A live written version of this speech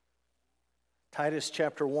Titus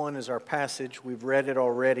chapter 1 is our passage. We've read it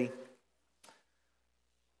already.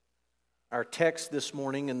 Our text this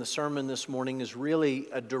morning and the sermon this morning is really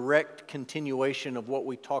a direct continuation of what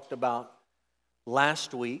we talked about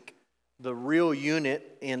last week. The real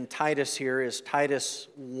unit in Titus here is Titus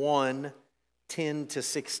 1, 10 to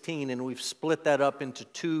 16, and we've split that up into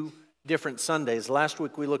two different Sundays. Last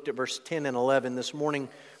week we looked at verse 10 and 11. This morning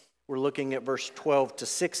we're looking at verse 12 to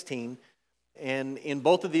 16. And in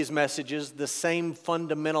both of these messages, the same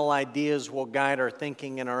fundamental ideas will guide our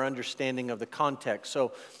thinking and our understanding of the context.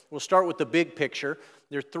 So we'll start with the big picture.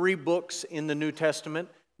 There are three books in the New Testament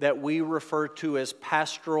that we refer to as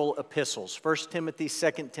pastoral epistles: 1 Timothy,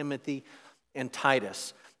 2 Timothy, and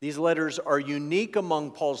Titus. These letters are unique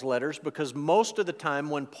among Paul's letters because most of the time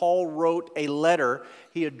when Paul wrote a letter,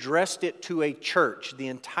 he addressed it to a church. The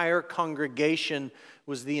entire congregation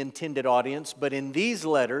was the intended audience. But in these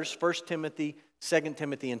letters, 1 Timothy, 2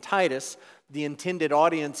 Timothy, and Titus, the intended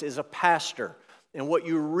audience is a pastor. And what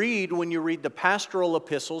you read when you read the pastoral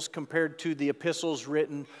epistles compared to the epistles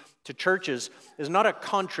written to churches is not a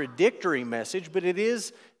contradictory message, but it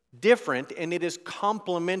is different and it is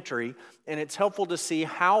complementary. And it's helpful to see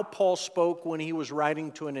how Paul spoke when he was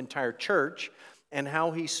writing to an entire church and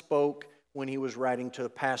how he spoke when he was writing to the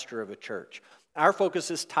pastor of a church. Our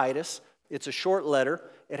focus is Titus. It's a short letter.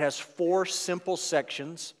 It has four simple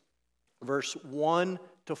sections. Verse 1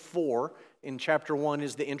 to 4 in chapter 1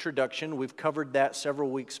 is the introduction. We've covered that several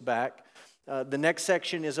weeks back. The next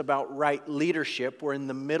section is about right leadership. We're in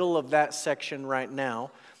the middle of that section right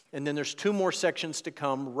now. And then there's two more sections to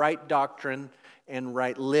come: right doctrine and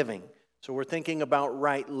right living. So we're thinking about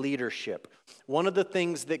right leadership. One of the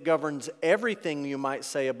things that governs everything, you might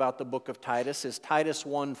say, about the book of Titus is Titus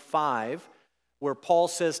 1:5, where Paul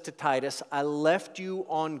says to Titus, "I left you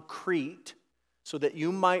on Crete so that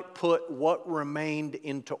you might put what remained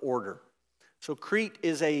into order." So Crete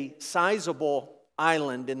is a sizable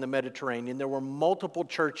island in the Mediterranean. There were multiple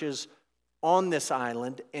churches on this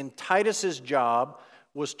island, and Titus's job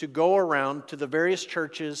was to go around to the various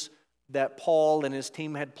churches that Paul and his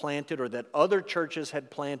team had planted or that other churches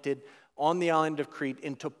had planted on the island of Crete,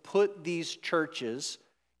 and to put these churches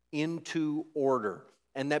into order.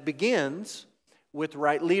 And that begins with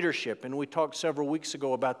right leadership. And we talked several weeks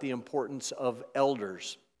ago about the importance of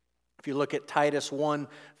elders. If you look at Titus 1,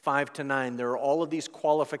 5 to 9, there are all of these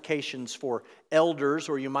qualifications for elders,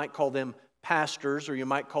 or you might call them pastors, or you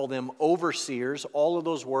might call them overseers. All of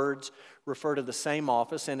those words refer to the same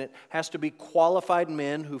office, and it has to be qualified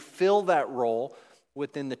men who fill that role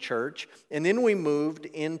within the church. And then we moved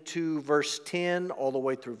into verse 10 all the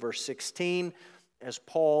way through verse 16, as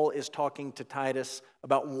Paul is talking to Titus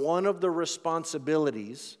about one of the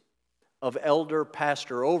responsibilities of elder,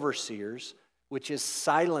 pastor, overseers, which is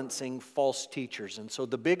silencing false teachers. And so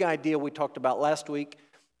the big idea we talked about last week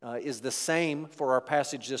is the same for our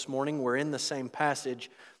passage this morning. We're in the same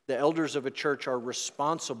passage. The elders of a church are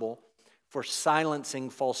responsible for silencing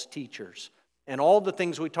false teachers. And all the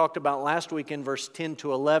things we talked about last week in verse 10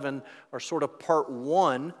 to 11 are sort of part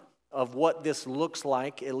one of what this looks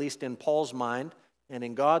like, at least in Paul's mind and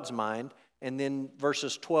in God's mind. And then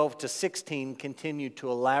verses 12 to 16 continue to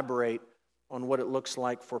elaborate on what it looks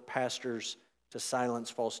like for pastors to silence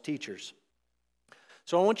false teachers.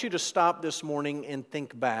 So I want you to stop this morning and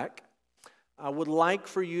think back. I would like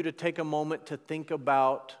for you to take a moment to think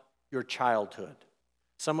about your childhood.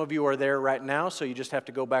 Some of you are there right now, so you just have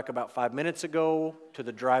to go back about 5 minutes ago to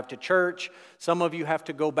the drive to church. Some of you have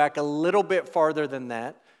to go back a little bit farther than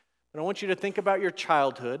that. But I want you to think about your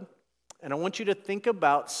childhood, and I want you to think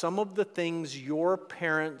about some of the things your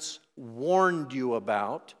parents warned you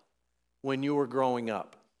about when you were growing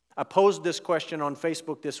up. I posed this question on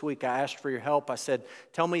Facebook this week. I asked for your help. I said,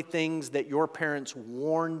 tell me things that your parents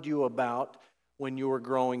warned you about when you were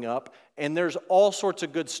growing up. And there's all sorts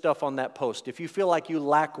of good stuff on that post. If you feel like you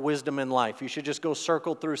lack wisdom in life, you should just go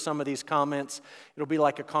circle through some of these comments. It'll be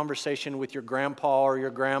like a conversation with your grandpa or your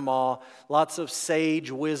grandma. Lots of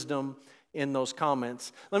sage wisdom in those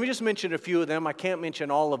comments. Let me just mention a few of them. I can't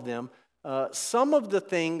mention all of them. Some of the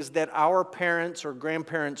things that our parents or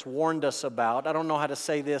grandparents warned us about, I don't know how to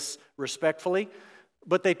say this respectfully,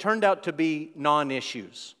 but they turned out to be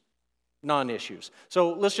non-issues. Non-issues.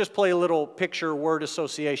 So let's just play a little picture word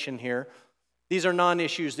association here. These are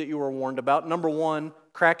non-issues that you were warned about. Number one,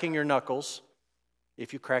 cracking your knuckles.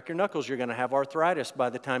 If you crack your knuckles, you're going to have arthritis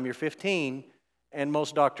by the time you're 15. And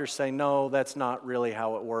most doctors say, no, that's not really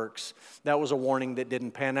how it works. That was a warning that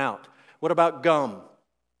didn't pan out. What about gum?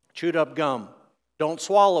 Chewed up gum. Don't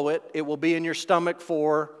swallow it. It will be in your stomach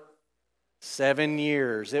for 7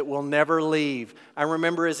 years. It will never leave. I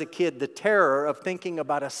remember as a kid the terror of thinking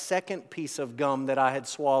about a second piece of gum that I had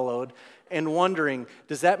swallowed and wondering,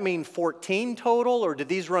 does that mean 14 total, or do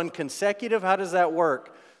these run consecutive? How does that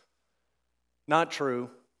work? Not true.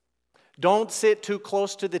 Don't sit too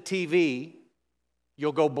close to the TV.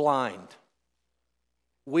 You'll go blind.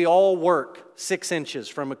 We all work 6 inches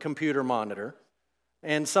from a computer monitor,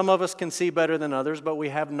 and some of us can see better than others, but we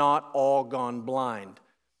have not all gone blind.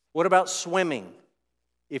 What about swimming?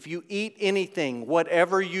 If you eat anything,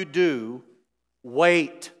 whatever you do,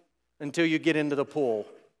 wait until you get into the pool.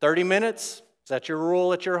 30 minutes? Is that your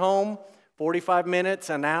rule at your home? 45 minutes,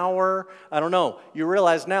 an hour? I don't know. You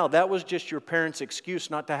realize now that was just your parents' excuse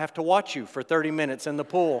not to have to watch you for 30 minutes in the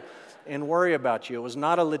pool and worry about you. It was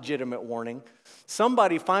not a legitimate warning.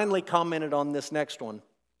 Somebody finally commented on this next one.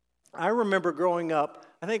 I remember growing up,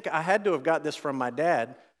 I think I had to have got this from my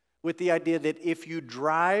dad, with the idea that if you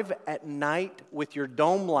drive at night with your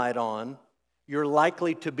dome light on, you're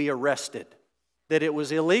likely to be arrested, that it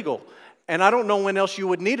was illegal. And I don't know when else you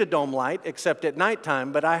would need a dome light except at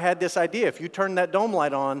nighttime, but I had this idea. If you turn that dome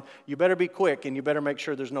light on, you better be quick and you better make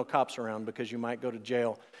sure there's no cops around because you might go to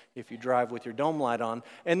jail if you drive with your dome light on.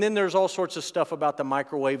 And then there's all sorts of stuff about the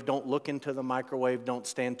microwave. Don't look into the microwave. Don't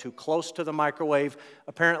stand too close to the microwave.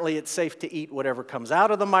 Apparently it's safe to eat whatever comes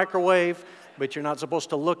out of the microwave, but you're not supposed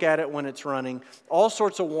to look at it when it's running. All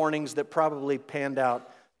sorts of warnings that probably panned out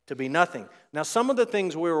to be nothing. Now, some of the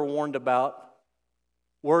things we were warned about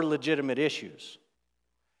were legitimate issues.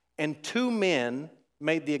 And 2 men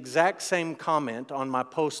made the exact same comment on my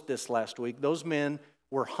post this last week. Those men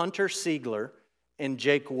were Hunter Siegler and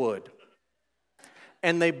Jake Wood.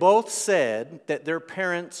 And they both said that their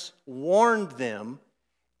parents warned them,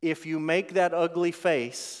 if you make that ugly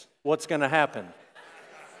face, what's going to happen?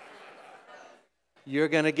 You're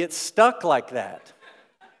going to get stuck like that.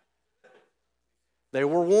 They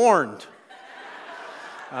were warned.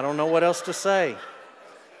 I don't know what else to say.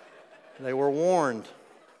 They were warned.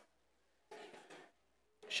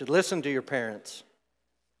 You should listen to your parents.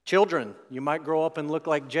 Children, you might grow up and look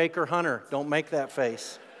like Jake or Hunter. Don't make that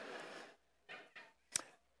face.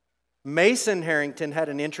 Mason Harrington had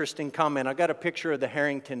an interesting comment. I got a picture of the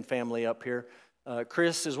Harrington family up here.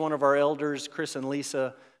 Chris is one of our elders. Chris and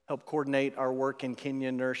Lisa help coordinate our work in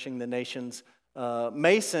Kenya, nourishing the nations.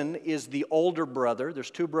 Mason is the older brother.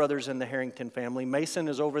 There's 2 brothers in the Harrington family. Mason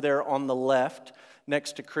is over there on the left,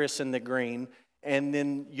 next to Chris in the green. And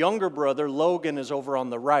then younger brother, Logan, is over on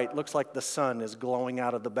the right. Looks like the sun is glowing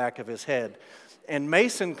out of the back of his head. And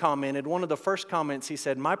Mason commented, one of the first comments, he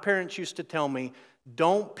said, my parents used to tell me,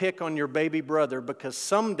 don't pick on your baby brother because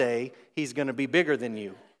someday he's going to be bigger than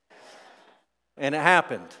you. And it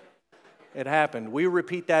happened. It happened. We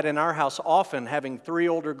repeat that in our house often, having 3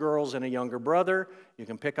 older girls and a younger brother. You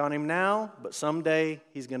can pick on him now, but someday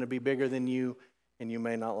he's going to be bigger than you, and you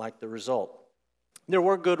may not like the result. There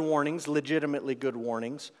were good warnings, legitimately good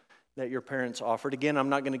warnings that your parents offered. Again, I'm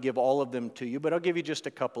not going to give all of them to you, but I'll give you just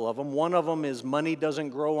a couple of them. One of them is money doesn't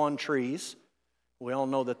grow on trees. We all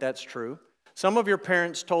know that that's true. Some of your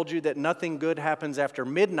parents told you that nothing good happens after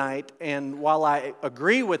midnight, and while I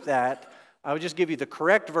agree with that, I would just give you the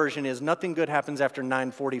correct version is nothing good happens after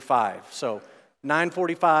 9:45. So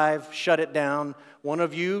 9:45, shut it down. One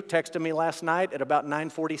of you texted me last night at about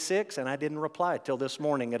 9:46, and I didn't reply till this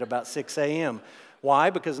morning at about 6 a.m. Why?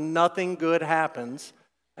 Because nothing good happens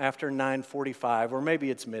after 9:45, or maybe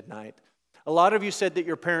it's midnight. A lot of you said that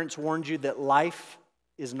your parents warned you that life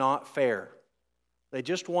is not fair. They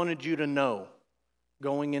just wanted you to know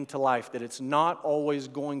going into life that it's not always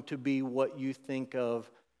going to be what you think of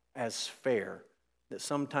as fair, that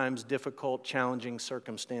sometimes difficult, challenging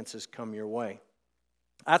circumstances come your way.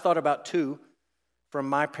 I thought about 2 from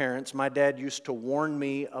my parents. My dad used to warn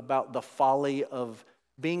me about the folly of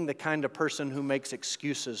being the kind of person who makes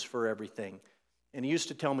excuses for everything. And he used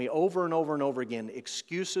to tell me over and over and over again,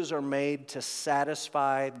 excuses are made to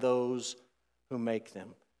satisfy those who make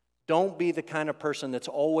them. Don't be the kind of person that's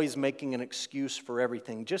always making an excuse for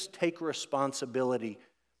everything. Just take responsibility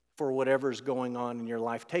for whatever's going on in your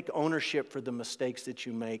life. Take ownership for the mistakes that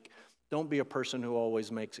you make. Don't be a person who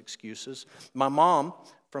always makes excuses. My mom,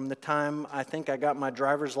 from the time I think I got my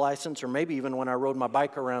driver's license, or maybe even when I rode my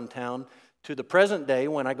bike around town, to the present day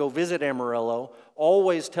when I go visit Amarillo,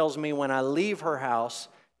 always tells me when I leave her house,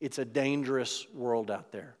 it's a dangerous world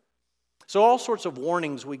out there. So all sorts of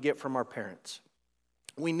warnings we get from our parents.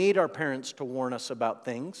 We need our parents to warn us about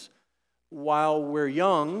things. While we're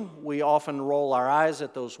young, we often roll our eyes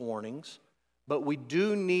at those warnings, but we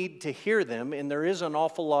do need to hear them, and there is an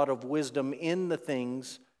awful lot of wisdom in the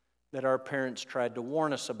things that our parents tried to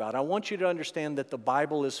warn us about. I want you to understand that the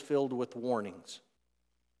Bible is filled with warnings.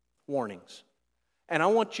 Warnings. And I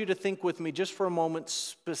want you to think with me just for a moment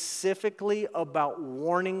specifically about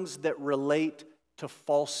warnings that relate to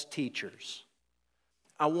false teachers.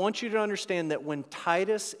 I want you to understand that when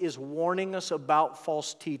Titus is warning us about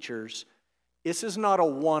false teachers, this is not a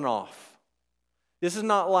one-off. This is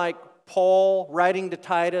not like Paul writing to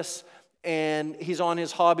Titus and he's on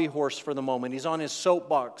his hobby horse for the moment. He's on his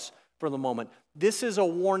soapbox for the moment. This is a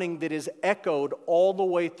warning that is echoed all the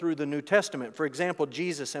way through the New Testament. For example,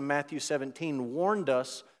 Jesus in Matthew 17 warned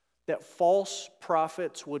us that false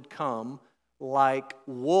prophets would come like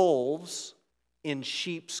wolves in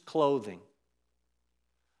sheep's clothing.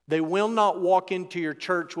 They will not walk into your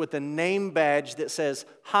church with a name badge that says,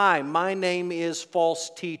 "Hi, my name is false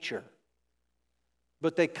teacher."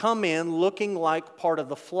 But they come in looking like part of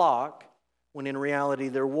the flock when in reality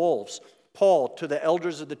they're wolves. Paul, to the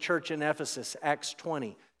elders of the church in Ephesus, Acts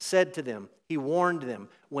 20, said to them, he warned them,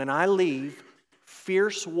 "When I leave,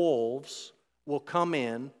 fierce wolves will come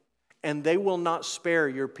in, and they will not spare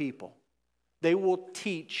your people. They will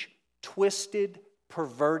teach twisted,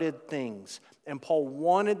 perverted things." And Paul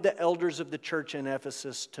wanted the elders of the church in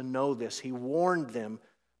Ephesus to know this. He warned them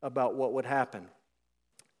about what would happen.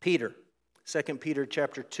 Peter, 2 Peter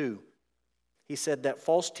chapter 2, he said that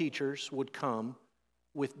false teachers would come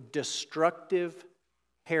with destructive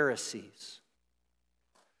heresies.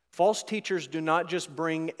 False teachers do not just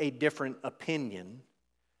bring a different opinion,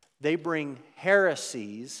 they bring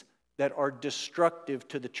heresies that are destructive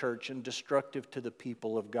to the church and destructive to the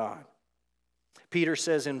people of God. Peter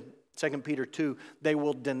says in 2 Peter 2, they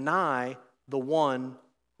will deny the one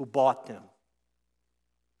who bought them.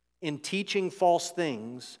 In teaching false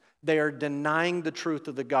things, they are denying the truth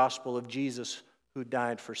of the gospel of Jesus who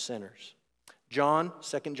died for sinners.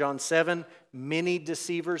 2 John 7, many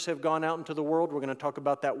deceivers have gone out into the world. We're going to talk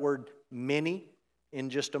about that word many in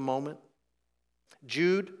just a moment.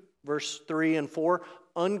 Jude, verse 3 and 4,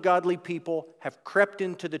 ungodly people have crept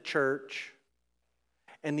into the church.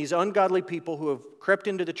 And these ungodly people who have crept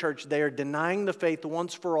into the church, they are denying the faith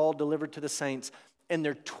once for all delivered to the saints. And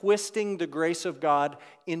they're twisting the grace of God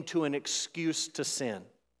into an excuse to sin.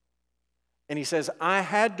 And he says, I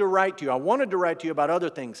had to write to you. I wanted to write to you about other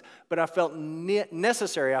things, but I felt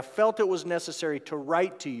necessary. I felt it was necessary to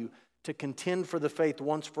write to you to contend for the faith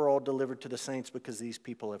once for all delivered to the saints because these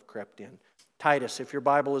people have crept in. Titus, if your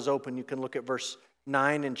Bible is open, you can look at verse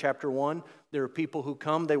 9 in chapter 1. There are people who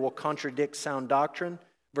come, they will contradict sound doctrine.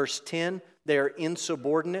 Verse 10, they are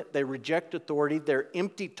insubordinate, they reject authority, they're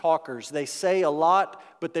empty talkers. They say a lot,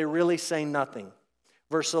 but they really say nothing.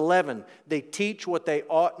 Verse 11, they teach what they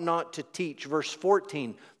ought not to teach. Verse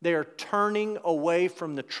 14, they are turning away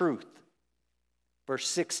from the truth. Verse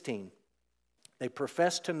 16, they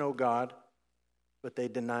profess to know God, but they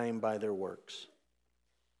deny Him by their works.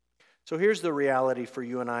 So here's the reality for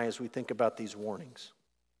you and I as we think about these warnings.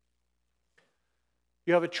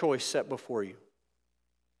 You have a choice set before you.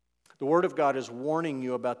 The Word of God is warning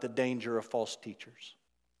you about the danger of false teachers.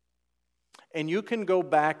 And you can go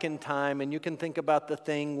back in time and you can think about the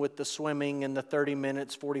thing with the swimming and the 30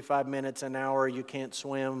 minutes, 45 minutes, an hour, you can't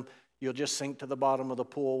swim, you'll just sink to the bottom of the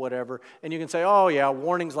pool, whatever. And you can say, oh yeah,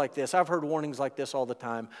 warnings like this. I've heard warnings like this all the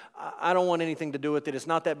time. I don't want anything to do with it. It's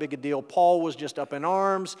not that big a deal. Paul was just up in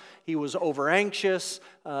arms. He was over anxious.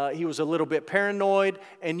 He was a little bit paranoid.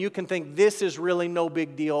 And you can think this is really no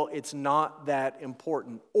big deal. It's not that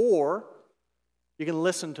important. Or you can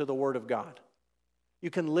listen to the Word of God. You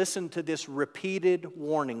can listen to this repeated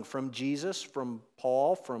warning from Jesus, from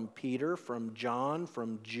Paul, from Peter, from John,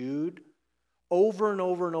 from Jude. Over and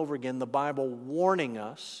over and over again, the Bible warning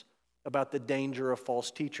us about the danger of false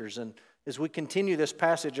teachers. And as we continue this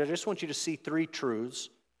passage, I just want you to see three truths.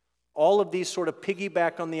 All of these sort of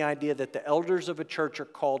piggyback on the idea that the elders of a church are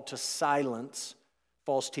called to silence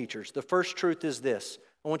false teachers. The first truth is this.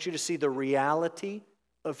 I want you to see the reality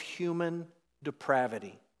of human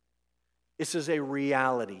depravity. This is a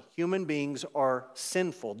reality. Human beings are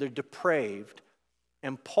sinful. They're depraved.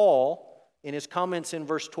 And Paul, in his comments in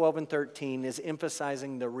verse 12 and 13, is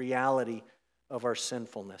emphasizing the reality of our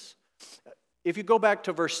sinfulness. If you go back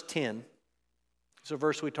to verse 10, it's a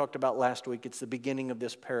verse we talked about last week. It's the beginning of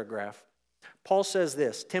this paragraph. Paul says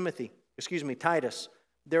this, Titus,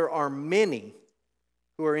 there are many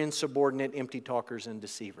who are insubordinate, empty talkers, and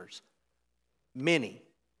deceivers. Many.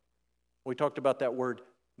 We talked about that word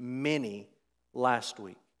many last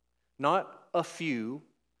week. Not a few,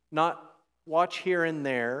 not watch here and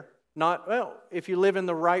there, not, well, if you live in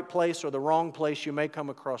the right place or the wrong place, you may come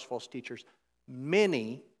across false teachers.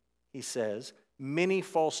 Many, he says, many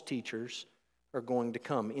false teachers are going to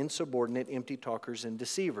come. Insubordinate, empty talkers, and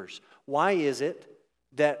deceivers. Why is it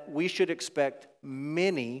that we should expect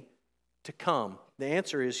many to come? The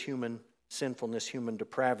answer is human sinfulness, human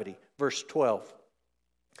depravity. Verse 12.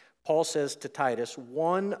 Paul says to Titus,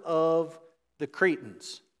 one of the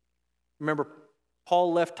Cretans. Remember,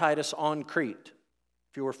 Paul left Titus on Crete.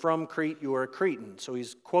 If you were from Crete, you were a Cretan. So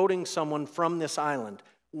he's quoting someone from this island.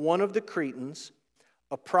 One of the Cretans,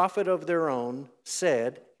 a prophet of their own,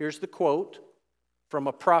 said, here's the quote from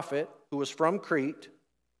a prophet who was from Crete,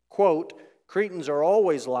 quote, Cretans are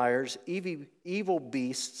always liars, evil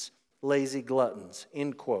beasts, lazy gluttons,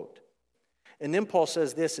 end quote. And then Paul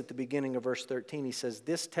says this at the beginning of verse 13. He says,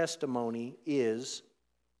 this testimony is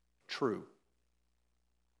true.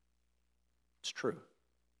 It's true.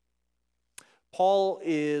 Paul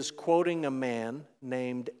is quoting a man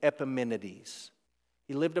named Epimenides.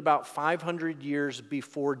 He lived about 500 years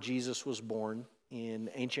before Jesus was born in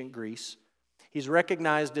ancient Greece. He's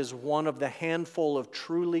recognized as one of the handful of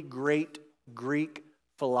truly great Greek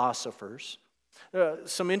philosophers.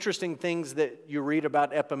 Some interesting things that you read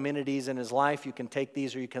about Epimenides in his life. You can take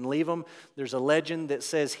these or you can leave them. There's a legend that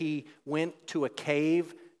says he went to a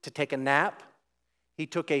cave to take a nap. He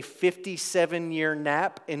took a 57-year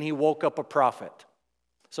nap and he woke up a prophet.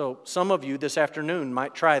 So some of you this afternoon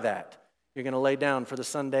might try that. You're going to lay down for the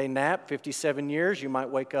Sunday nap, 57 years, you might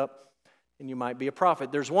wake up and you might be a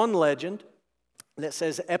prophet. There's one legend that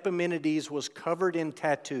says Epimenides was covered in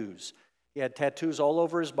tattoos. He had tattoos all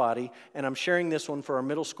over his body, and I'm sharing this one for our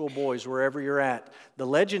middle school boys, wherever you're at. The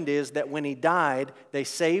legend is that when he died, they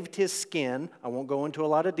saved his skin. I won't go into a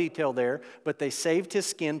lot of detail there, but they saved his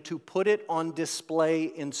skin to put it on display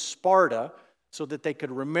in Sparta so that they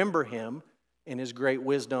could remember him and his great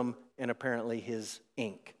wisdom and apparently his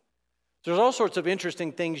ink. There's all sorts of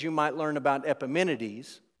interesting things you might learn about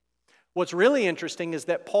Epimenides. What's really interesting is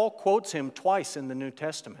that Paul quotes him twice in the New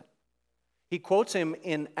Testament. He quotes him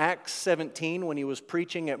in Acts 17 when he was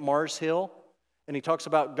preaching at Mars Hill, and he talks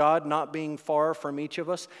about God not being far from each of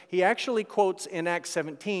us. He actually quotes in Acts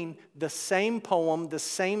 17 the same poem, the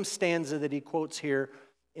same stanza that he quotes here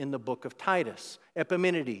in the book of Titus.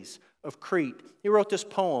 Epimenides of Crete. He wrote this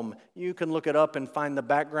poem. You can look it up and find the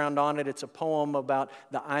background on it. It's a poem about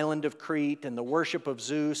the island of Crete and the worship of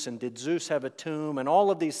Zeus, and did Zeus have a tomb, and all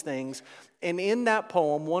of these things. And in that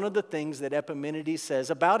poem, one of the things that Epimenides says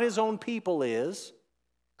about his own people is,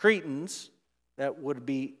 Cretans, that would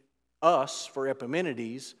be us for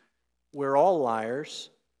Epimenides, we're all liars,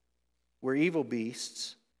 we're evil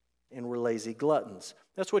beasts, and we're lazy gluttons.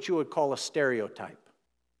 That's what you would call a stereotype.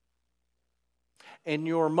 And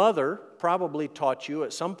your mother probably taught you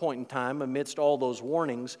at some point in time, amidst all those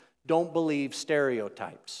warnings, don't believe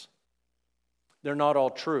stereotypes. They're not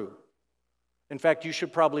all true. In fact, you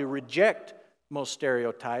should probably reject most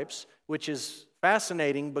stereotypes, which is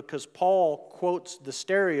fascinating because Paul quotes the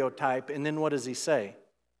stereotype, and then what does he say?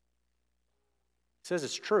 He says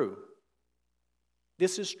it's true.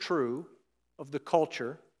 This is true of the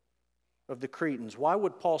culture of the Cretans. Why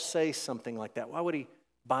would Paul say something like that? Why would he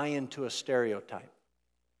buy into a stereotype?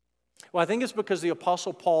 Well, I think it's because the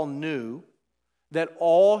Apostle Paul knew that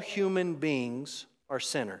all human beings are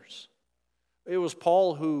sinners. It was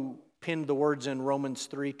Paul who penned the words in Romans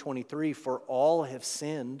 3:23, for all have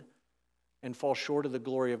sinned and fall short of the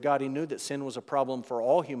glory of God. He knew that sin was a problem for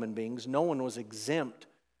all human beings. No one was exempt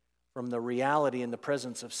from the reality and the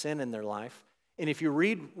presence of sin in their life. And if you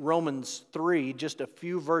read Romans 3, just a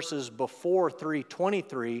few verses before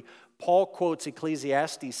 3:23, Paul quotes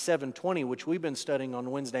Ecclesiastes 7:20, which we've been studying on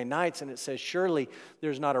Wednesday nights, and it says, surely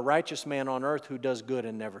there's not a righteous man on earth who does good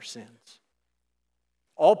and never sins.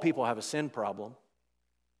 All people have a sin problem.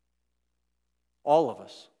 All of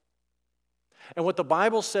us. And what the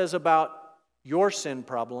Bible says about your sin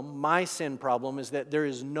problem, my sin problem, is that there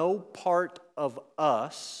is no part of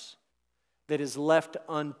us that is left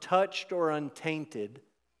untouched or untainted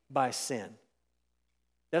by sin.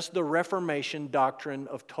 That's the Reformation doctrine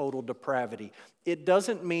of total depravity. It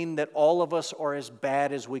doesn't mean that all of us are as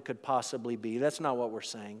bad as we could possibly be. That's not what we're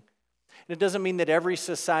saying. And it doesn't mean that every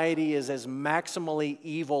society is as maximally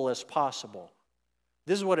evil as possible.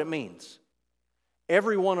 This is what it means.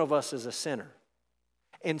 Every one of us is a sinner.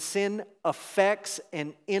 And sin affects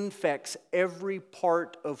and infects every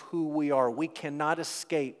part of who we are. We cannot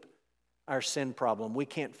escape our sin problem. We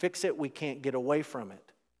can't fix it. We can't get away from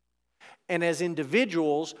it. And as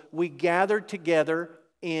individuals, we gather together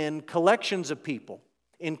in collections of people,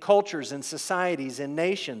 in cultures and societies and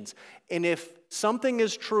nations. And if something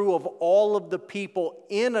is true of all of the people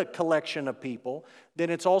in a collection of people, then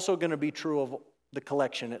it's also going to be true of the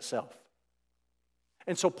collection itself.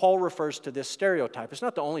 And so Paul refers to this stereotype. It's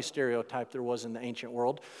not the only stereotype there was in the ancient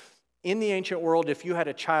world. In the ancient world, if you had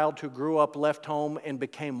a child who grew up, left home, and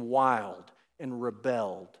became wild and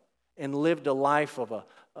rebelled and lived a life of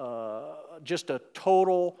just a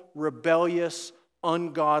total rebellious,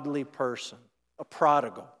 ungodly person, a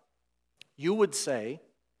prodigal, you would say,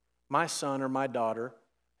 my son or my daughter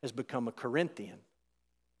has become a Corinthian.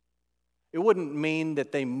 It wouldn't mean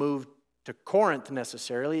that they moved to Corinth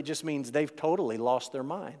necessarily. It just means they've totally lost their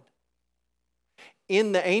mind.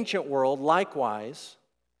 In the ancient world, likewise,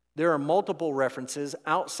 there are multiple references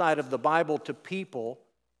outside of the Bible to people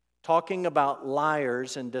talking about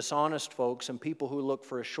liars and dishonest folks and people who look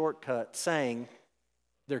for a shortcut, saying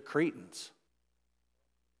they're Cretans.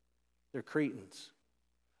 They're Cretans.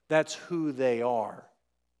 That's who they are.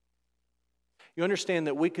 You understand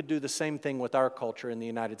that we could do the same thing with our culture in the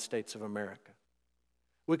United States of America.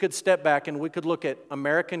 We could step back and we could look at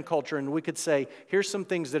American culture and we could say, here's some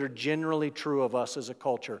things that are generally true of us as a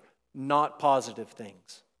culture, not positive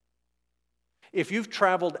things. If you've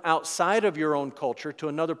traveled outside of your own culture to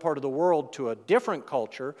another part of the world, to a different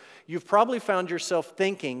culture, you've probably found yourself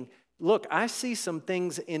thinking, look, I see some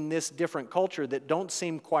things in this different culture that don't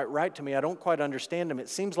seem quite right to me. I don't quite understand them. It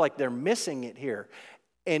seems like they're missing it here.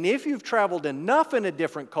 And if you've traveled enough in a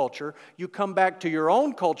different culture, you come back to your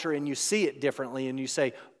own culture and you see it differently and you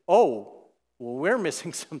say, oh, well, we're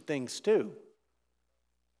missing some things too.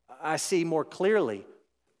 I see more clearly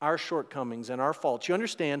our shortcomings and our faults. You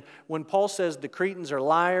understand, when Paul says the Cretans are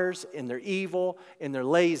liars and they're evil and they're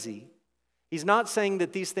lazy, he's not saying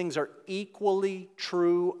that these things are equally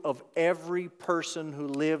true of every person who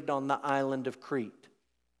lived on the island of Crete.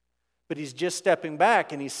 But he's just stepping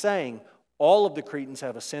back and he's saying, all of the Cretans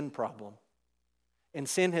have a sin problem. And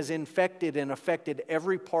sin has infected and affected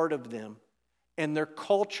every part of them. And their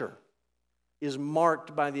culture is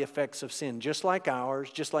marked by the effects of sin, just like ours,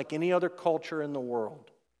 just like any other culture in the world.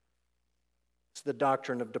 It's the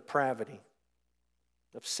doctrine of depravity,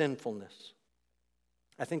 of sinfulness.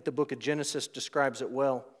 I think the book of Genesis describes it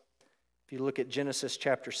well. If you look at Genesis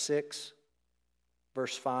chapter 6,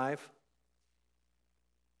 verse 5,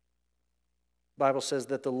 the Bible says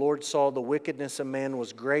that the Lord saw the wickedness of man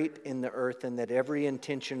was great in the earth, and that every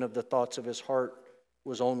intention of the thoughts of his heart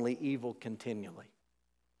was only evil continually.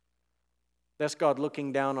 That's God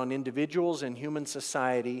looking down on individuals and human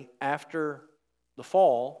society after the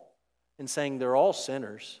fall and saying they're all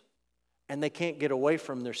sinners and they can't get away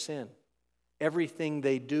from their sin. Everything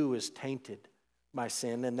they do is tainted by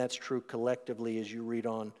sin, and that's true collectively as you read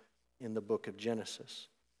on in the book of Genesis.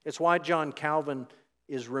 It's why John Calvin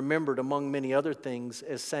is remembered, among many other things,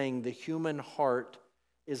 as saying the human heart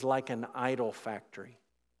is like an idol factory.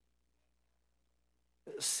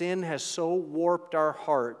 Sin has so warped our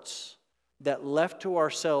hearts that left to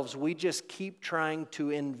ourselves, we just keep trying to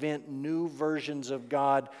invent new versions of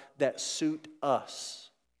God that suit us.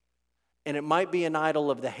 And it might be an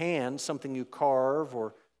idol of the hand, something you carve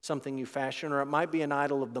or something you fashion, or it might be an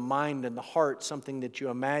idol of the mind and the heart, something that you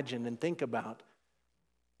imagine and think about.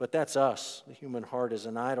 But that's us. The human heart is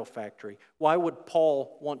an idol factory. Why would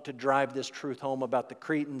Paul want to drive this truth home about the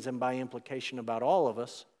Cretans and by implication about all of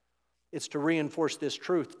us? It's to reinforce this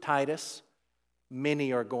truth. Titus,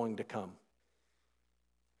 many are going to come.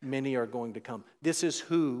 Many are going to come. This is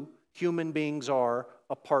who human beings are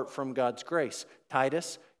apart from God's grace.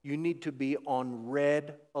 Titus, you need to be on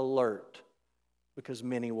red alert because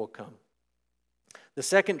many will come. The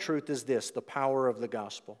second truth is this, the power of the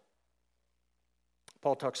gospel.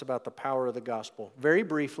 Paul talks about the power of the gospel. Very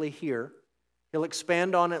briefly here. He'll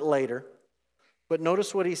expand on it later. But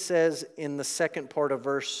notice what he says in the second part of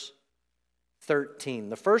verse 13.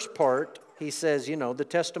 The first part, he says, the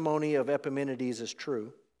testimony of Epimenides is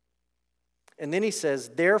true. And then he says,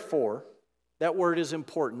 therefore, that word is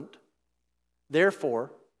important.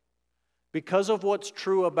 Therefore, because of what's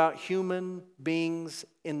true about human beings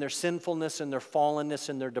in their sinfulness and their fallenness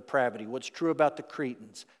and their depravity, what's true about the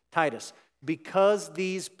Cretans, Titus, because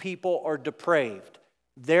these people are depraved,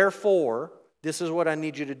 therefore, this is what I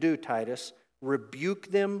need you to do, Titus,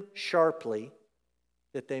 rebuke them sharply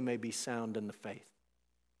that they may be sound in the faith.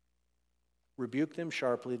 Rebuke them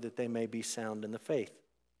sharply that they may be sound in the faith.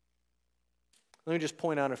 Let me just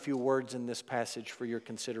point out a few words in this passage for your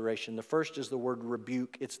consideration. The first is the word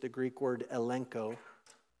rebuke. It's the Greek word elenko.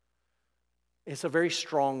 It's a very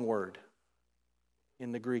strong word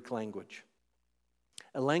in the Greek language.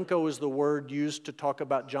 Elenko is the word used to talk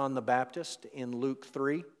about John the Baptist in Luke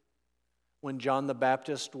 3, when John the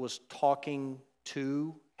Baptist was talking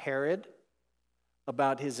to Herod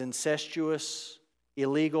about his incestuous,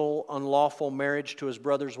 illegal, unlawful marriage to his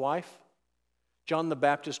brother's wife. John the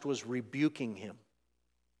Baptist was rebuking him.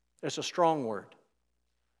 It's a strong word.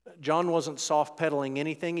 John wasn't soft-pedaling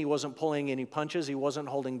anything. He wasn't pulling any punches. He wasn't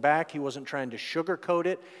holding back. He wasn't trying to sugarcoat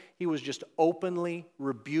it. He was just openly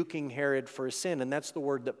rebuking Herod for his sin. And that's the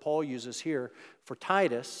word that Paul uses here for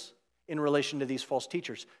Titus in relation to these false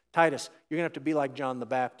teachers. Titus, you're going to have to be like John the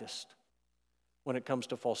Baptist when it comes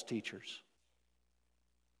to false teachers.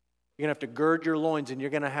 You're going to have to gird your loins and you're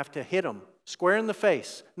going to have to hit them square in the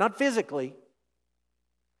face. Not physically,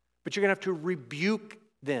 but you're going to have to rebuke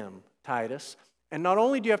them, Titus. And not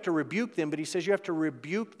only do you have to rebuke them, but he says you have to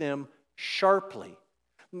rebuke them sharply.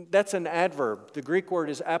 That's an adverb. The Greek word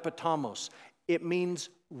is apotamos. It means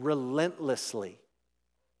relentlessly,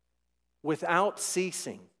 without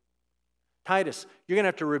ceasing. Titus, you're going to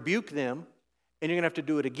have to rebuke them, and you're going to have to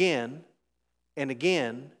do it again and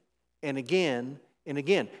again and again and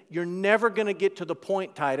again. You're never going to get to the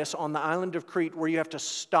point, Titus, on the island of Crete where you have to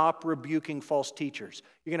stop rebuking false teachers.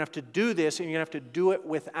 You're going to have to do this, and you're going to have to do it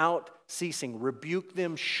without ceasing. Rebuke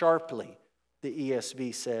them sharply, the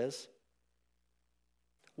ESV says.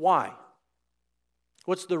 Why?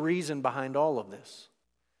 What's the reason behind all of this?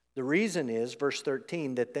 The reason is, verse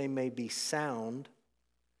 13, that they may be sound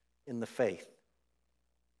in the faith.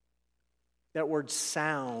 That word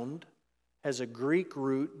sound has a Greek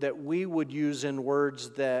root that we would use in words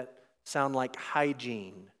that sound like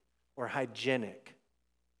hygiene or hygienic.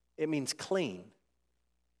 It means clean.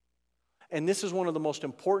 And this is one of the most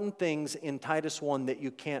important things in Titus 1 that you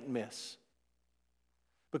can't miss.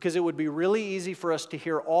 Because it would be really easy for us to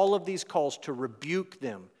hear all of these calls to rebuke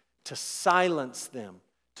them, to silence them,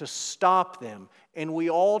 to stop them. And we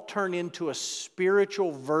all turn into a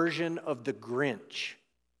spiritual version of the Grinch.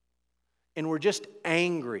 And we're just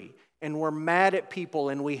angry. And we're mad at people.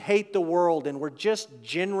 And we hate the world. And we're just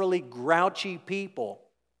generally grouchy people.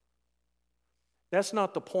 That's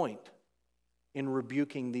not the point in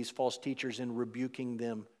rebuking these false teachers and rebuking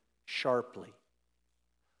them sharply.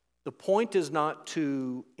 The point is not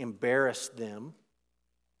to embarrass them.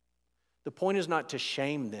 The point is not to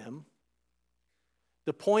shame them.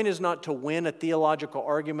 The point is not to win a theological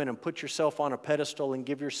argument and put yourself on a pedestal and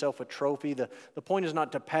give yourself a trophy. The point is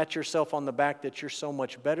not to pat yourself on the back that you're so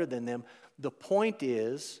much better than them. The point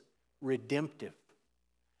is redemptive.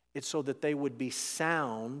 It's so that they would be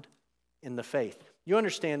sound in the faith. You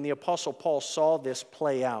understand, the Apostle Paul saw this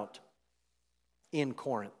play out in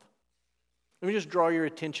Corinth. Let me just draw your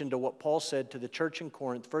attention to what Paul said to the church in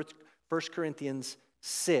Corinth, 1 Corinthians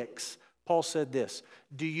 6. Paul said this,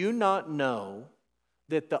 "Do you not know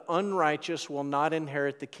that the unrighteous will not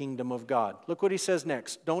inherit the kingdom of God?" Look what he says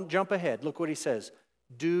next. Don't jump ahead. Look what he says.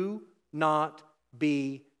 "Do not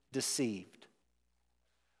be deceived."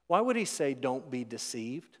 Why would he say don't be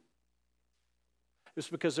deceived? It's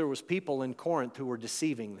because there was people in Corinth who were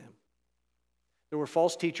deceiving them. There were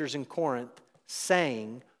false teachers in Corinth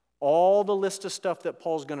saying all the list of stuff that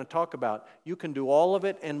Paul's going to talk about. You can do all of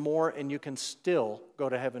it and more, and you can still go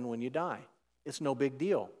to heaven when you die. It's no big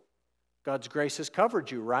deal. God's grace has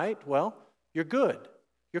covered you, right? Well, you're good.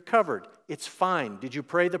 You're covered. It's fine. Did you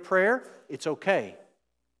pray the prayer? It's okay.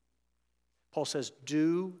 Paul says,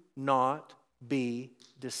 do not be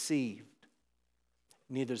deceived.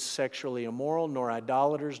 Neither sexually immoral, nor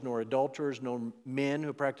idolaters, nor adulterers, nor men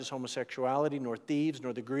who practice homosexuality, nor thieves,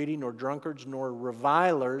 nor the greedy, nor drunkards, nor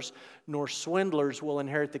revilers, nor swindlers will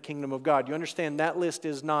inherit the kingdom of God. You understand that list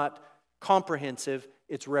is not comprehensive,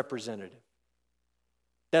 it's representative.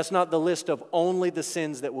 That's not the list of only the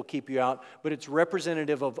sins that will keep you out, but it's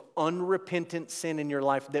representative of unrepentant sin in your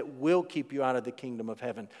life that will keep you out of the kingdom of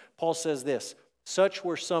heaven. Paul says this, "Such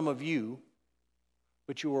were some of you,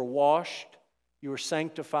 but you were washed, you were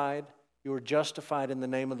sanctified, you were justified in the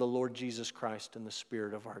name of the Lord Jesus Christ and the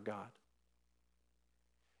Spirit of our God."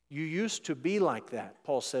 You used to be like that,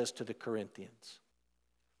 Paul says to the Corinthians.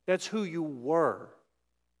 That's who you were.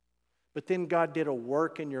 But then God did a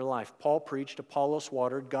work in your life. Paul preached, Apollos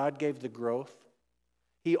watered, God gave the growth.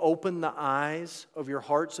 He opened the eyes of your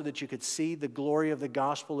heart so that you could see the glory of the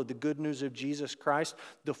gospel, of the good news of Jesus Christ.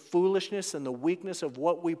 The foolishness and the weakness of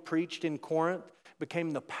what we preached in Corinth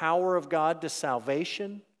became the power of God to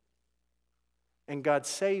salvation. And God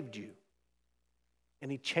saved you.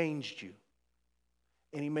 And He changed you.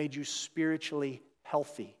 And He made you spiritually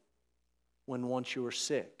healthy when once you were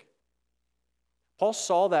sick. Paul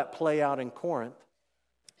saw that play out in Corinth,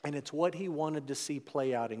 and it's what he wanted to see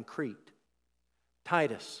play out in Crete.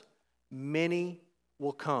 Titus, many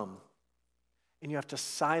will come, and you have to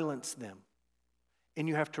silence them, and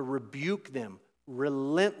you have to rebuke them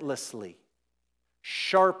relentlessly,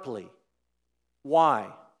 sharply.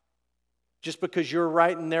 Why? Just because you're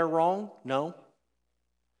right and they're wrong? No.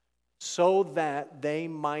 So that they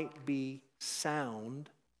might be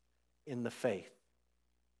sound in the faith.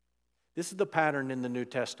 This is the pattern in the New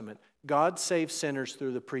Testament. God saves sinners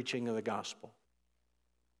through the preaching of the gospel.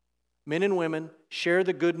 Men and women share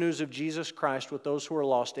the good news of Jesus Christ with those who are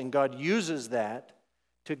lost, and God uses that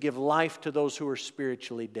to give life to those who are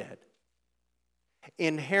spiritually dead.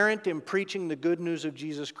 Inherent in preaching the good news of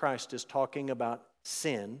Jesus Christ is talking about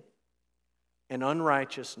sin and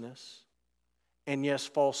unrighteousness and, yes,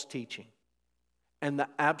 false teaching and the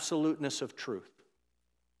absoluteness of truth.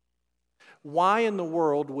 Why in the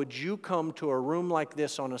world would you come to a room like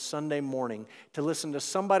this on a Sunday morning to listen to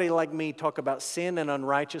somebody like me talk about sin and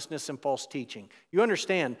unrighteousness and false teaching? You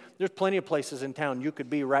understand, there's plenty of places in town you could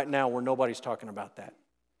be right now where nobody's talking about that.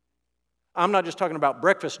 I'm not just talking about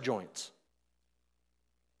breakfast joints.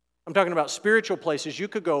 I'm talking about spiritual places you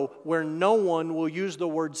could go where no one will use the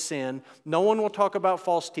word sin. No one will talk about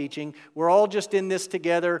false teaching. We're all just in this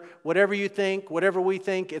together. Whatever you think, whatever we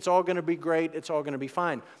think, it's all going to be great. It's all going to be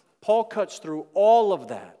fine. Paul cuts through all of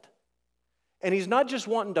that. And he's not just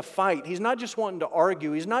wanting to fight. He's not just wanting to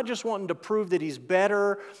argue. He's not just wanting to prove that he's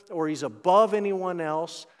better or he's above anyone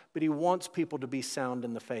else, but he wants people to be sound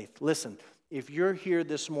in the faith. Listen, if you're here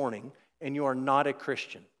this morning and you are not a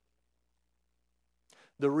Christian,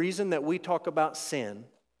 the reason that we talk about sin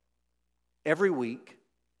every week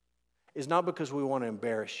is not because we want to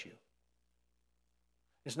embarrass you.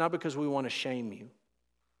 It's not because we want to shame you.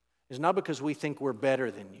 It's not because we think we're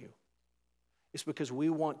better than you. It's because we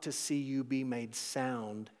want to see you be made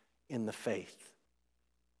sound in the faith.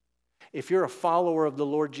 If you're a follower of the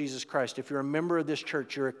Lord Jesus Christ, if you're a member of this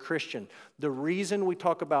church, you're a Christian, the reason we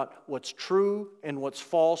talk about what's true and what's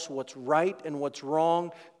false, what's right and what's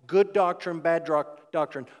wrong, good doctrine, bad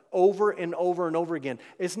doctrine, over and over and over again,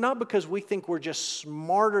 it's not because we think we're just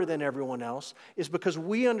smarter than everyone else. It's because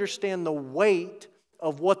we understand the weight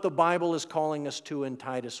of what the Bible is calling us to in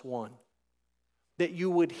Titus 1. That you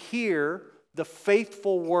would hear the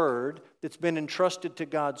faithful word that's been entrusted to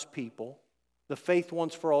God's people, the faith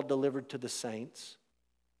once for all delivered to the saints,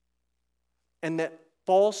 and that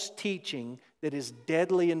false teaching that is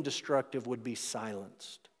deadly and destructive would be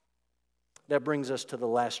silenced. That brings us to the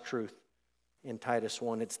last truth in Titus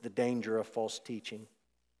 1. It's the danger of false teaching.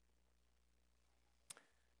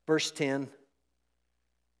 Verse 10,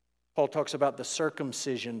 Paul talks about the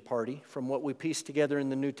circumcision party. From what we piece together in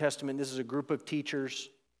the New Testament, this is a group of teachers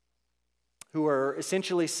who are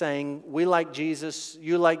essentially saying, we like Jesus,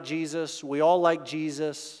 you like Jesus, we all like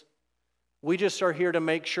Jesus. We just are here to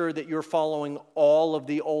make sure that you're following all of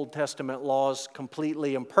the Old Testament laws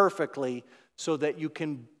completely and perfectly so that you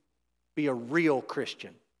can be a real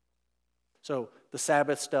Christian. So the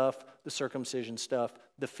Sabbath stuff, the circumcision stuff,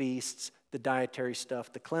 the feasts, the dietary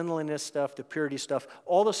stuff, the cleanliness stuff, the purity stuff,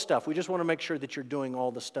 all the stuff. We just want to make sure that you're doing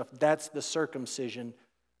all the stuff. That's the circumcision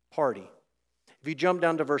party. If you jump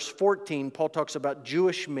down to verse 14, Paul talks about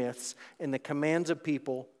Jewish myths and the commands of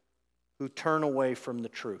people who turn away from the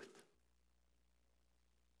truth.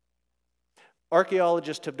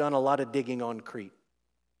 Archaeologists have done a lot of digging on Crete.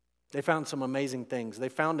 They found some amazing things. They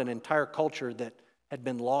found an entire culture that had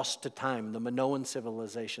been lost to time, the Minoan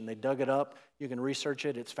civilization. They dug it up. You can research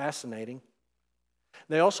it. It's fascinating.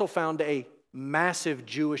 They also found a massive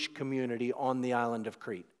Jewish community on the island of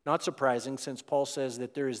Crete. Not surprising, since Paul says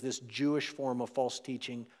that there is this Jewish form of false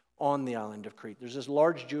teaching on the island of Crete. There's this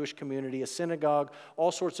large Jewish community, a synagogue,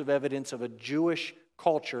 all sorts of evidence of a Jewish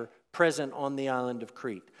culture present on the island of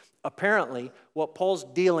Crete. Apparently, what Paul's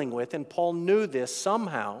dealing with, and Paul knew this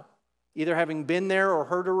somehow, either having been there or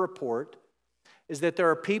heard a report, is that there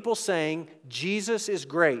are people saying, Jesus is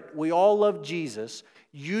great. We all love Jesus.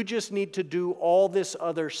 You just need to do all this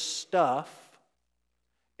other stuff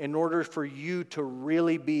in order for you to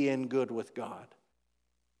really be in good with God.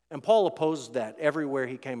 And Paul opposed that everywhere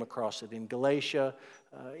he came across it. In Galatia,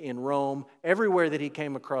 in Rome, everywhere that he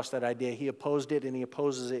came across that idea, he opposed it, and he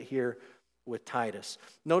opposes it here with Titus.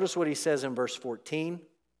 Notice what he says in verse 14.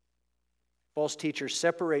 False teachers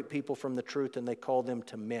separate people from the truth, and they call them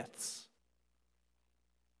to myths.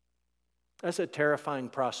 That's a terrifying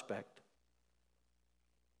prospect.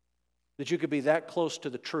 That you could be that close to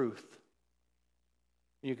the truth,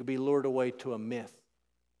 and you could be lured away to a myth,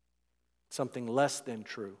 something less than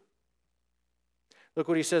true. Look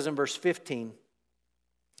what he says in verse 15.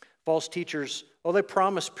 False teachers, they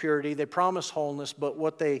promise purity, they promise wholeness, but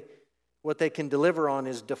what they can deliver on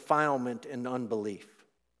is defilement and unbelief.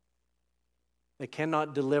 They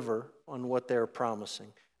cannot deliver on what they're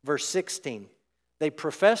promising. Verse 16, they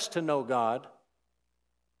profess to know God.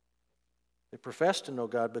 They profess to know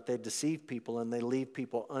God, but they deceive people and they leave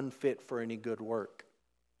people unfit for any good work.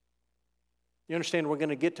 You understand, we're going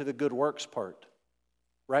to get to the good works part.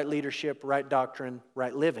 Right leadership, right doctrine,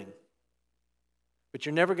 right living. But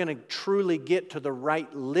you're never going to truly get to the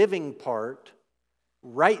right living part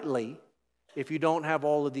rightly if you don't have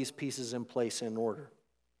all of these pieces in place in order.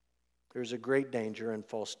 There's a great danger in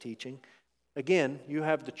false teaching. Again, you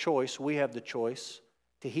have the choice, we have the choice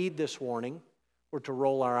to heed this warning or to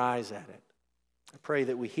roll our eyes at it. I pray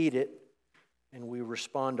that we heed it and we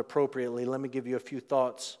respond appropriately. Let me give you a few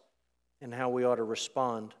thoughts on how we ought to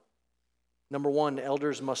respond. Number one,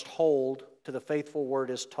 elders must hold to the faithful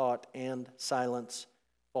word as taught and silence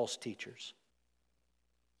false teachers.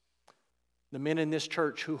 The men in this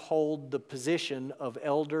church who hold the position of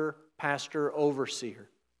elder, pastor, overseer.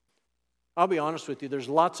 I'll be honest with you, there's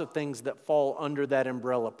lots of things that fall under that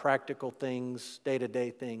umbrella, practical things,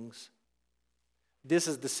 day-to-day things. This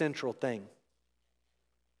is the central thing.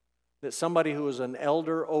 That somebody who is an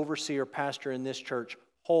elder, overseer, pastor in this church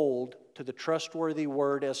hold to the trustworthy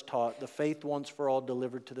word as taught, the faith once for all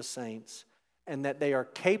delivered to the saints, and that they are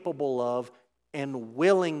capable of and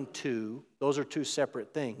willing to, those are two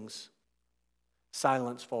separate things,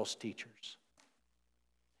 silence false teachers.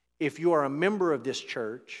 If you are a member of this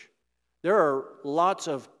church, there are lots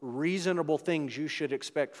of reasonable things you should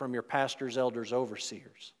expect from your pastors, elders,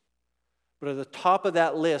 overseers. But at the top of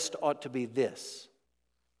that list ought to be this,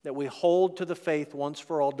 that we hold to the faith once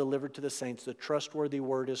for all delivered to the saints, the trustworthy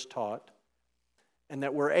word is taught, and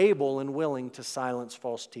that we're able and willing to silence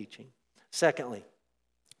false teaching. Secondly,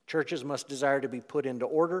 churches must desire to be put into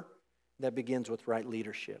order. That begins with right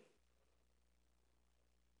leadership.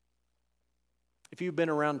 If you've been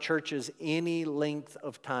around churches any length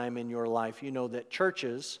of time in your life, you know that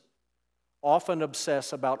churches often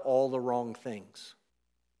obsess about all the wrong things.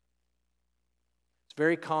 It's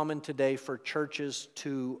very common today for churches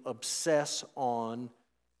to obsess on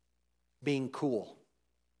being cool,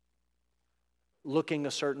 looking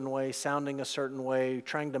a certain way, sounding a certain way,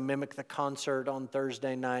 trying to mimic the concert on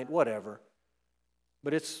Thursday night, whatever.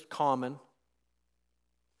 But it's common.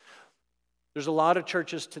 There's a lot of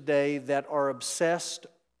churches today that are obsessed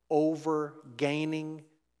over gaining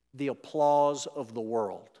the applause of the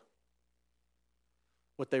world.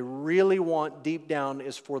 What they really want deep down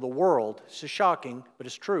is for the world, this is shocking, but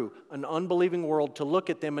it's true, an unbelieving world to look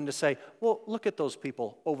at them and to say, well, look at those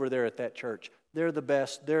people over there at that church. They're the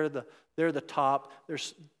best, they're the top,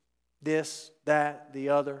 there's this, that, the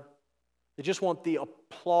other. They just want the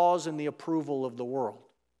applause and the approval of the world.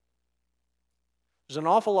 There's an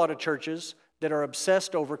awful lot of churches that are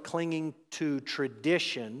obsessed over clinging to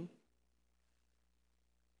tradition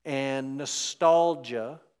and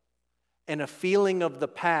nostalgia and a feeling of the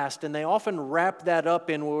past, and they often wrap that up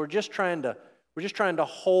in, well, we're just trying to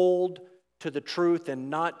hold to the truth and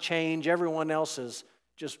not change. Everyone else is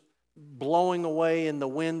just blowing away in the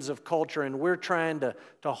winds of culture, and we're trying to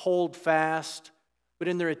hold fast. But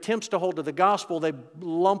in their attempts to hold to the gospel, they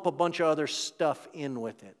lump a bunch of other stuff in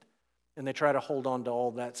with it. And they try to hold on to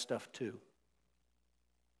all that stuff too.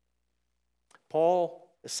 Paul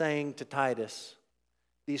is saying to Titus,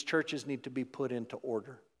 these churches need to be put into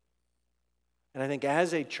order. And I think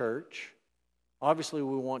as a church, obviously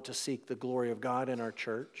we want to seek the glory of God in our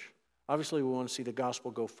church. Obviously we want to see the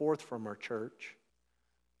gospel go forth from our church.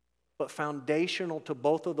 But foundational to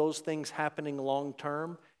both of those things happening long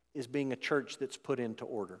term is being a church that's put into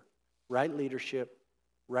order. Right leadership,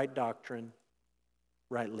 right doctrine,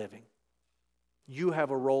 right living. You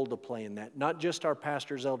have a role to play in that. Not just our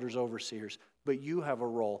pastors, elders, overseers, but you have a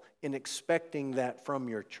role in expecting that from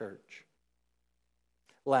your church.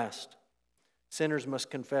 Last, sinners must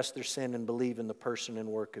confess their sin and believe in the person and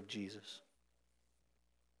work of Jesus.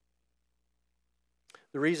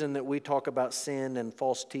 The reason that we talk about sin and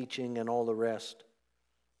false teaching and all the rest,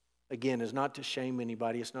 again, is not to shame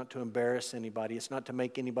anybody. It's not to embarrass anybody. It's not to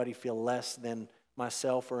make anybody feel less than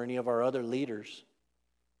myself or any of our other leaders.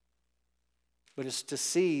 But it's to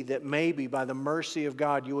see that maybe by the mercy of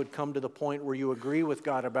God you would come to the point where you agree with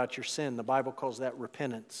God about your sin. The Bible calls that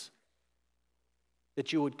repentance.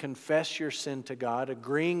 That you would confess your sin to God,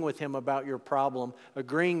 agreeing with Him about your problem,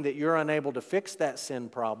 agreeing that you're unable to fix that sin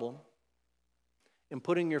problem, and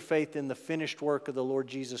putting your faith in the finished work of the Lord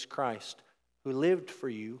Jesus Christ, who lived for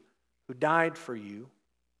you, who died for you,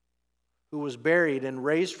 who was buried and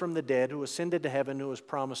raised from the dead, who ascended to heaven, who was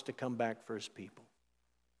promised to come back for His people.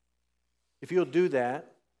 If you'll do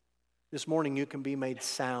that, this morning you can be made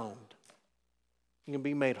sound. You can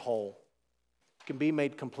be made whole. You can be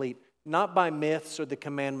made complete, not by myths or the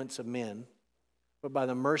commandments of men, but by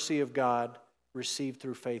the mercy of God received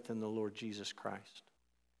through faith in the Lord Jesus Christ.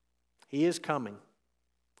 He is coming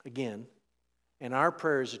again, and our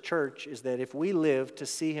prayer as a church is that if we live to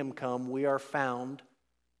see Him come, we are found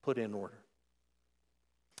put in order.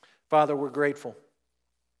 Father, we're grateful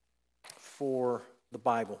for the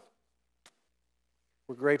Bible.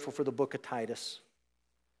 We're grateful for the book of Titus.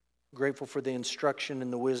 Grateful for the instruction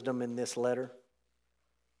and the wisdom in this letter.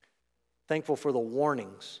 Thankful for the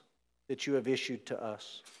warnings that you have issued to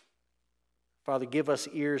us. Father, give us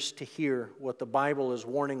ears to hear what the Bible is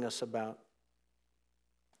warning us about.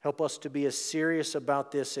 Help us to be as serious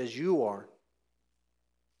about this as you are.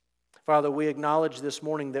 Father, we acknowledge this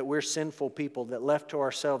morning that we're sinful people, that left to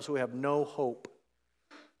ourselves we have no hope.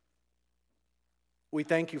 We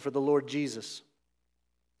thank you for the Lord Jesus,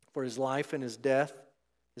 for his life and his death,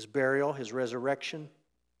 his burial, his resurrection,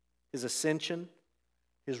 his ascension,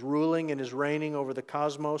 his ruling and his reigning over the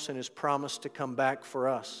cosmos, and his promise to come back for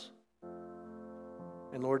us.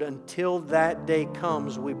 And Lord, until that day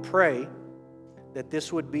comes, we pray that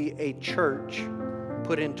this would be a church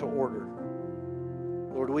put into order.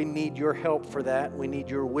 Lord, we need your help for that. We need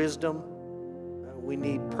your wisdom. We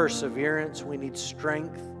need perseverance. We need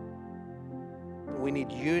strength. We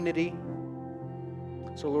need unity.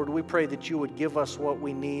 So Lord, we pray that you would give us what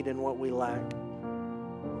we need and what we lack.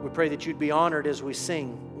 We pray that you'd be honored as we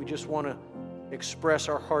sing. We just want to express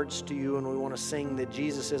our hearts to you, and we want to sing that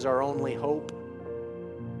Jesus is our only hope.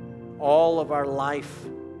 All of our life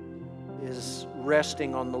is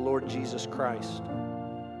resting on the Lord Jesus Christ.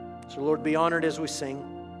 So Lord, be honored as we sing.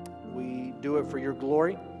 We do it for your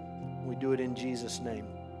glory. We do it in Jesus' name.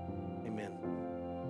 Amen.